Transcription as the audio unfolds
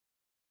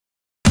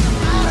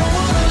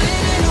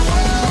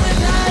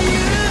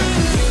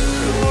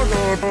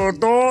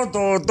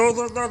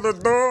close another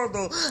door,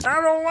 though.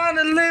 I don't want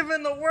to live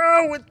in a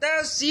world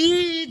without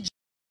siege.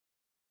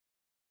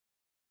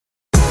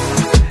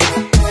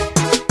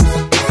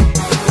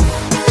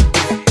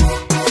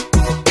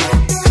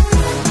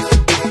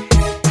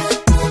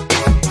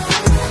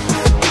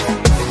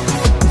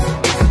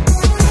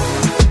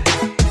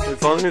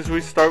 As long as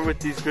we start with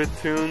these good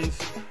tunes,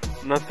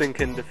 nothing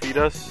can defeat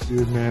us.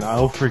 Dude, man,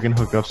 I'll freaking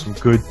hook up some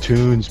good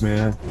tunes,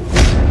 man.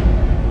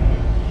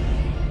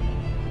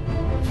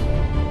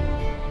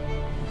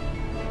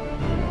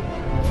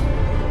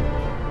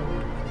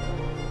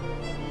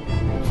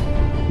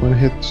 I'm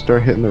gonna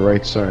start hitting the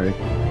right side.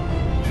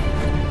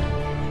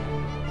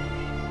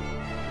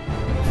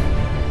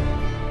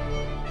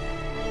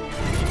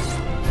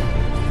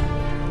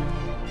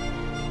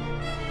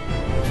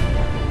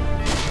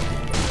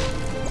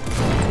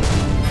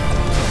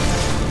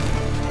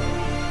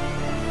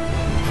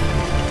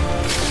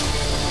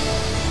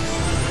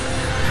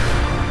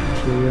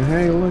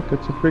 Hey, look,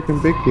 it's a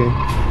freaking big game.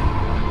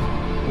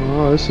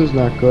 Oh, this is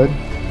not good.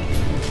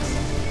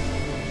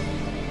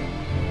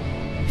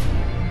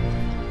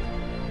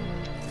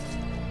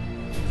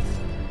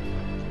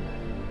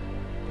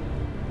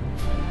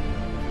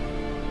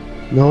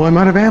 No, I'm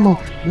out of ammo.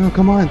 No,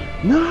 come on.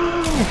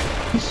 No!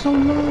 He's so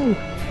low. I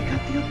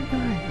got the other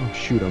guy. Oh,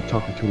 shoot, I'm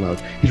talking too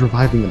loud. He's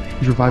reviving him.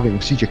 He's reviving him.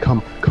 CJ,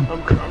 come.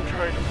 I'm trying. I'm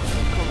coming.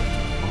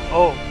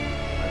 Oh.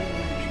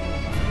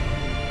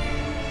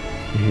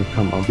 Here,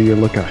 come. I'll be your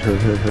lookout. Her.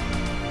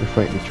 They're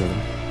fighting each other.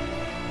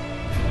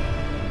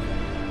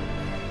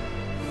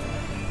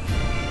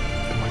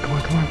 Come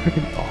on.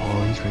 Freaking.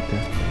 Oh, he's right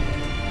there.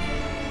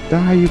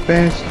 Die, you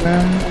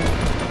bastard.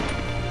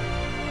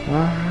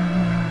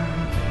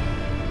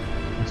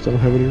 I still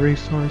don't have any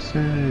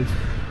resources.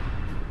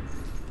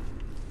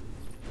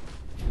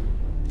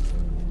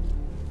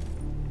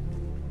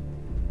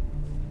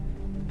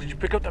 Did you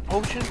pick up that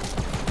potion?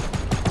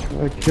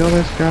 Try to kill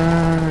this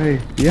guy.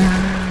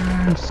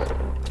 Yes.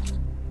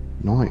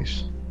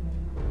 Nice.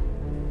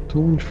 To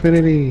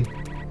infinity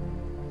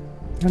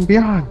and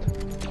beyond.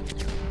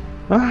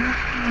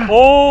 Ah!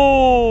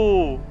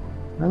 Oh!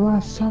 I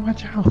lost so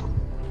much health.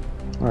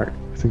 Alright,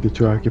 I think they're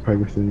too occupied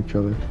within each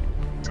other.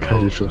 It's kind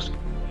of useless.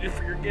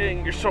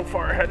 You're so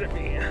far ahead of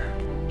me.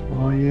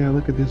 Oh yeah,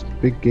 look at this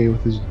big guy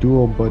with his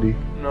duel buddy.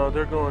 No,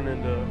 they're going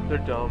into. They're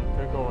dumb.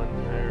 They're going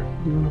there.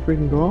 You wanna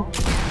freaking go?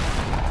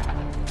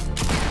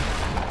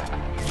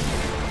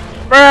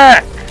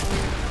 Back!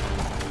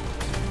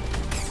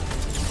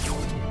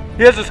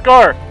 He has a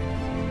scar.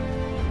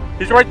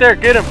 He's right there.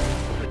 Get him.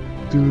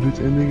 Dude, it's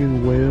ending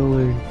in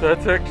wailing.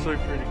 That's actually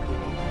pretty cool.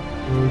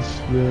 Oh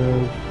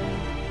snap.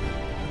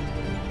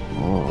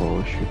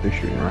 Oh shoot, they're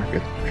shooting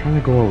rockets. I'm trying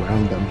to go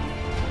around them.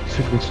 See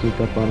if we can sneak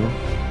up on them.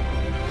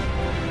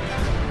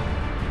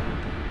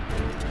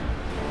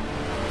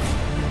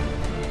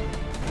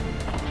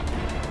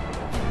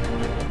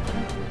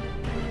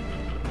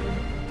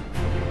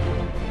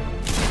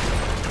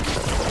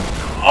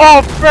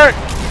 Oh, frick!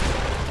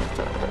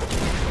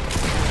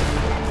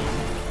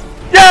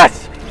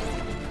 Yes!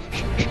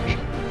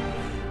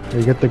 Here,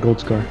 you get the gold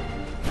scar.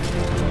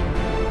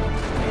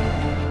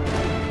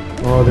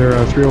 Oh, they're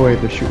 308.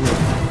 They're shooting.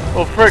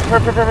 Oh, frick!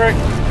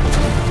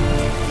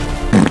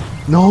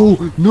 No!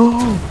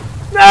 No!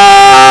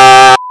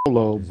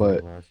 Solo,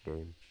 but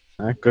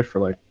not good for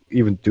like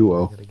even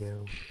duo.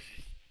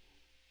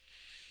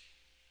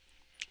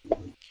 You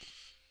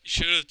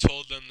should have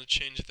told them to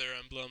change their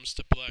emblems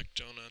to black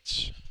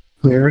donuts.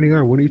 They already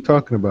are. What are you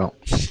talking about?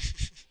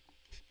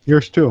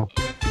 Yours too.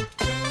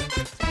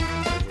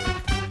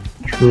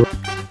 True.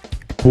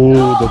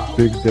 Oh, the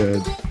big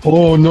dead.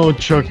 Oh no,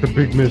 Chuck, the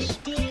big miss.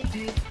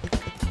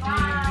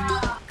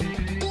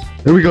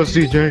 Here we go,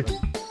 CJ.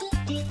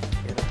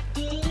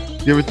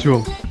 Give it to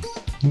him.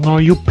 No,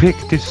 you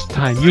picked this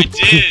time. You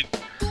did.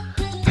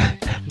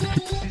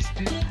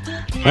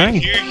 Right.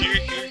 Here.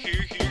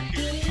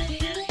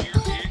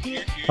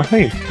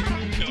 Right.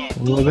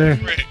 Over there.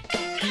 Frick.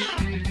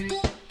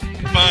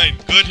 Fine.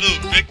 Good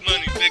loot. Big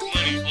money.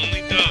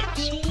 Only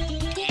dubs.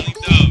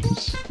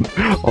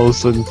 All of a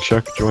sudden,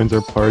 Chuck joins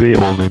our party.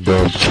 Only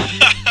dubs.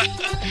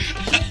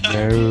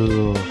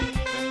 No.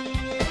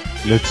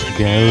 Let's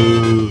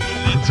go.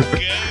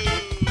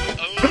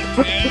 Oh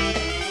no.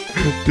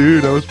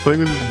 Dude, I was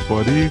playing with his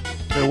buddy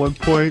at one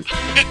point.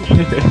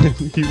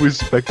 And he was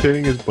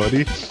spectating his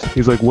buddy.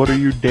 He's like, "What are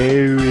you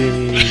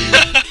doing?"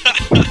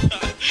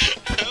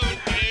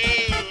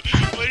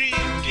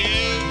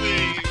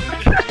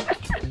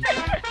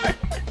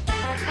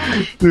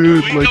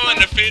 Dude, we like going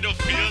to Fatal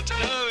Field?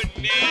 Oh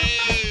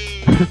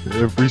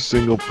no! every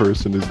single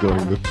person is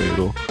going to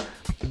Fatal.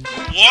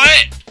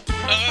 What?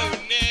 Oh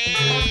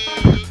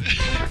no!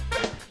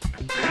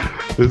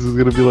 This is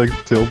gonna be like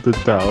Tilted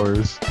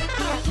Towers,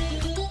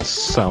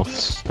 South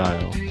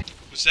style.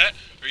 Was that?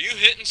 Are you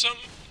hitting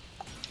something?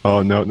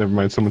 Oh no, never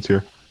mind. Someone's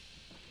here.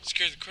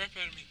 Scared the crap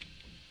out of me.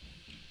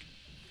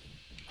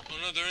 Oh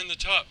no, they're in the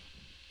top.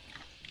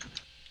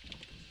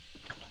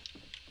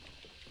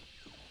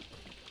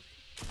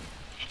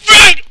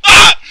 Frick!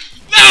 Ah!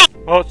 No!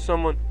 Oh, it's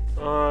someone.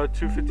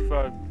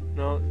 255.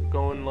 No,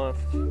 going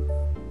left.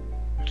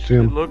 See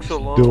him. It looks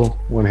alone. Duel.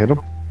 Wanna hit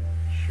him?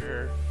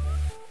 Sure.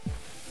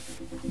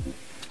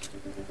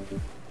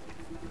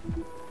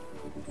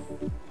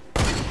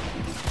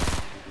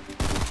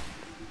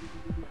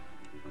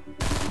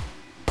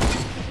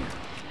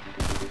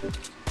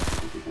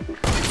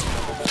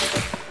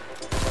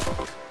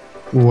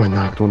 Ooh, I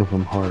knocked one of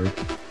them hard.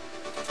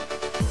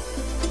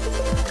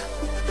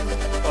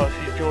 Oh,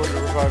 she's doing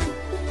the revival.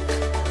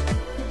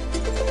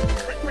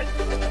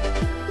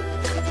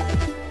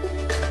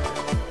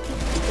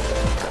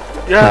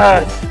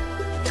 Yes!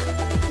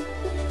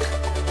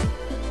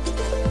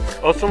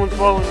 Oh, someone's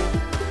following me.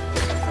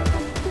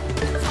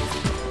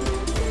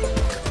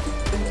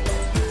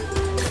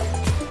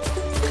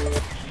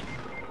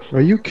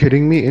 Are you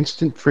kidding me?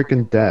 Instant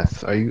freaking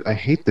death. I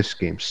hate this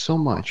game so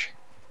much.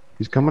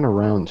 He's coming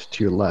around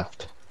to your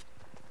left.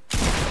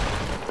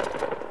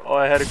 Oh,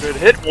 I had a good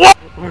hit. What?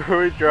 Where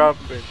are we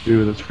dropping?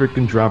 Dude, let's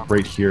freaking drop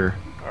right here.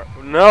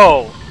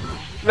 No!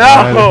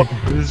 No!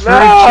 This is No! for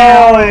a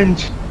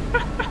challenge!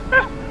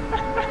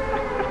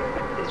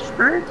 It's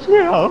for a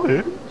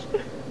challenge!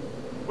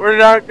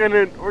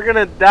 We're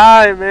gonna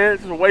die, man.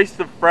 It's a waste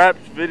of Fraps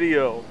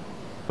video.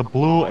 The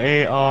blue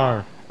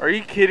AR. Are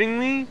you kidding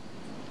me?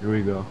 Here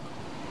we go.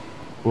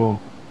 Boom.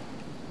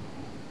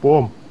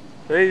 Boom.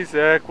 Hey,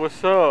 Zach,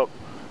 what's up?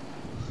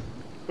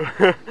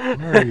 Where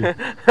are you?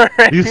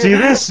 Do you see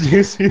this? Do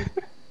you see?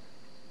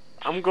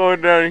 I'm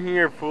going down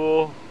here,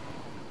 fool.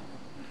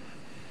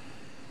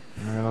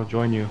 Alright, I'll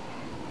join you.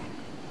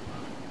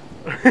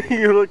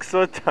 You look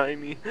so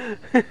tiny.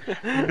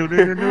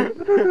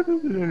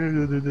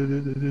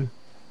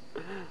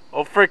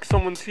 Oh, frick,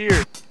 someone's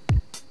here.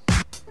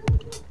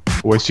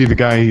 Oh, I see the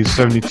guy. He's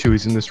 72.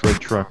 He's in this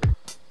red truck.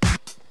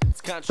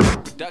 It's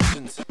Contract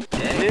Productions.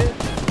 Yeah.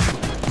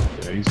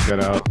 Yeah, he's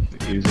got out.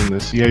 He's in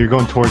this. Yeah, you're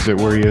going towards it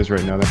where he is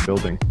right now, that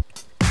building.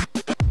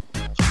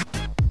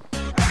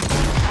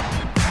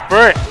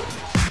 Frick!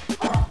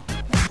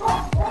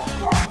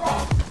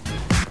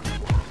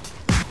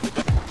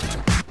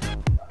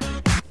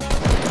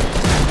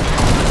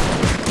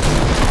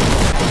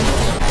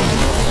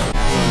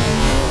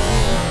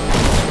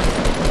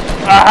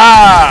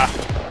 Aha!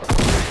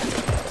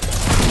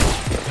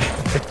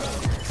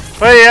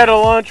 Hey, he had a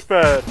launch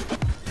pad.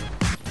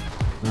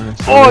 Alright,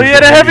 so Oh, there's he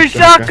had a the heavy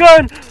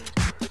shotgun!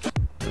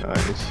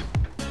 Nice.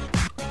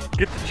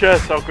 Get the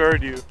chest, I'll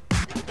guard you.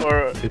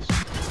 Or, It's...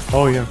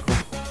 Oh, yeah, cool.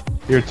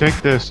 Here, take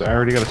this. I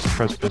already got a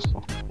suppressed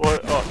pistol.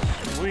 what? Oh,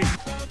 sweet.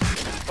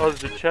 Oh,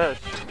 there's a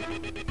chest.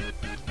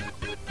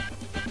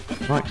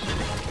 Nice.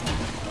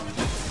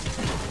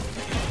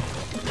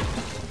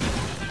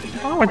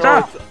 Oh, it's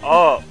up!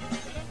 Up.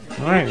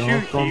 Alright, Did well,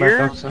 you going hear?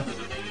 back outside.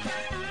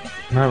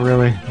 Not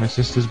really. My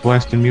sister's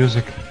blasting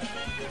music.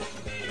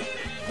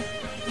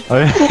 Oh,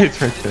 yeah,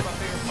 it's right there.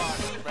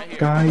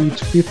 Guy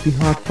eats 50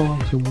 hot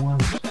dogs at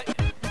once.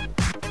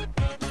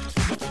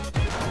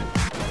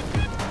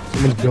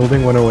 Someone's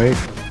building 108.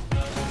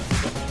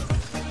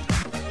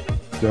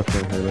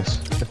 Definitely heard us.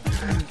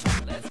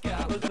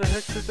 Where the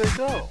heck did they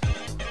go?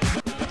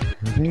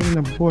 They're in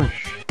a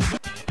bush.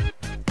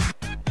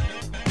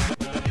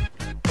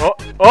 Oh,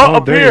 Oh,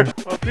 up there. here!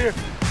 Up here!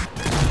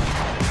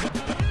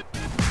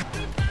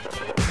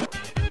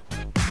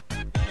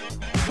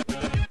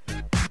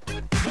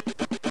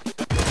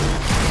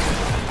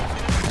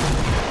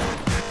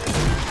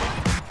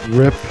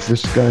 Rip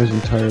this guy's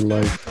entire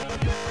life.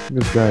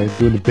 This guy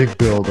doing the big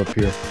build up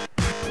here.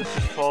 Let's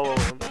just follow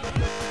him.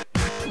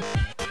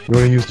 You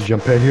wanna use the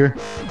jump pad here?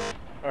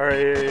 Alright,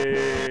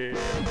 yeah.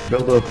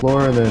 Build a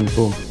floor and then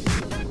boom.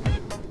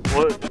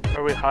 What?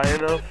 Are we high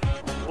enough?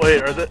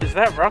 Wait, is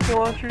that rocket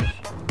launchers?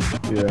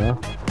 Yeah.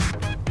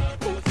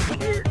 I'm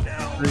scared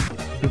now.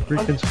 The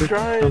freaking I'm switch.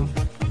 trying.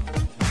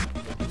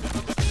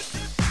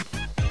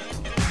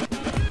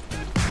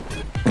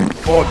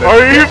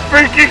 Are you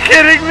freaking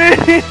kidding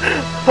me?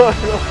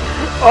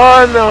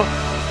 Oh no.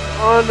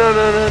 Oh no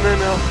no no no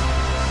no.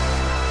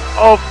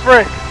 Oh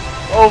frick.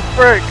 Oh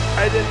frick.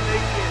 I didn't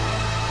make it.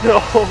 No.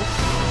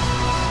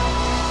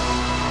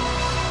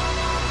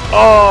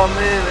 Oh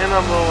man, and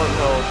I'm low on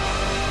health.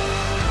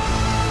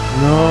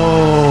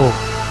 No.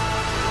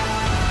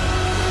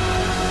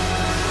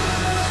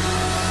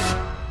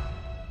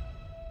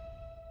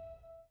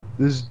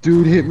 This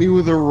dude hit me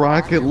with a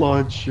rocket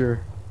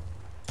launcher.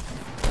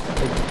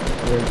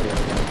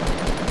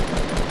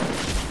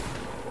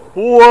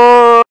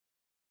 What?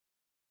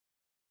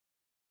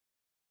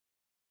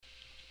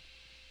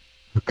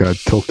 Oh god,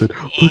 tilted.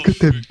 Look at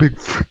that big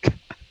freaking.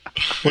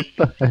 What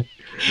the heck?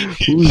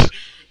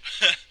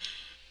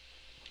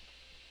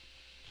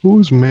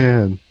 Who's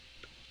man?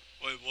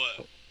 Wait,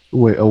 what?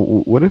 Wait,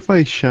 oh, what if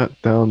I shot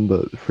down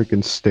the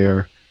freaking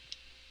stair?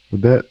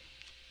 Would that?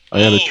 I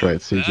gotta try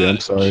it, CJ. I'm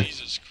that? sorry.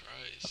 Jesus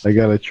Christ. I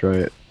gotta try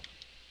it.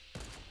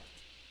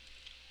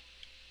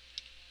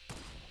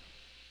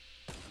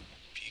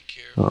 Be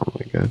careful. Oh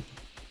my god.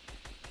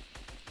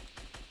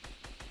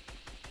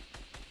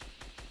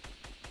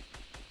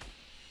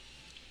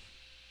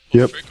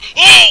 Yep.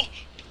 Oh!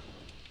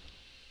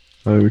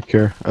 I don't even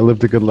care. I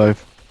lived a good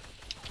life.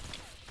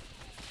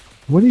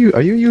 What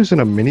are you using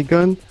a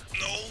minigun?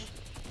 No.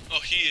 Oh,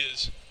 he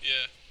is.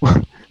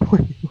 Yeah.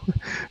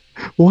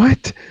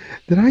 What?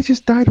 Did I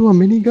just die to a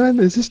minigun?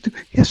 Is this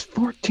he has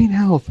 14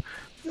 health.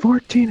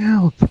 14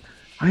 health.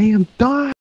 I am dying.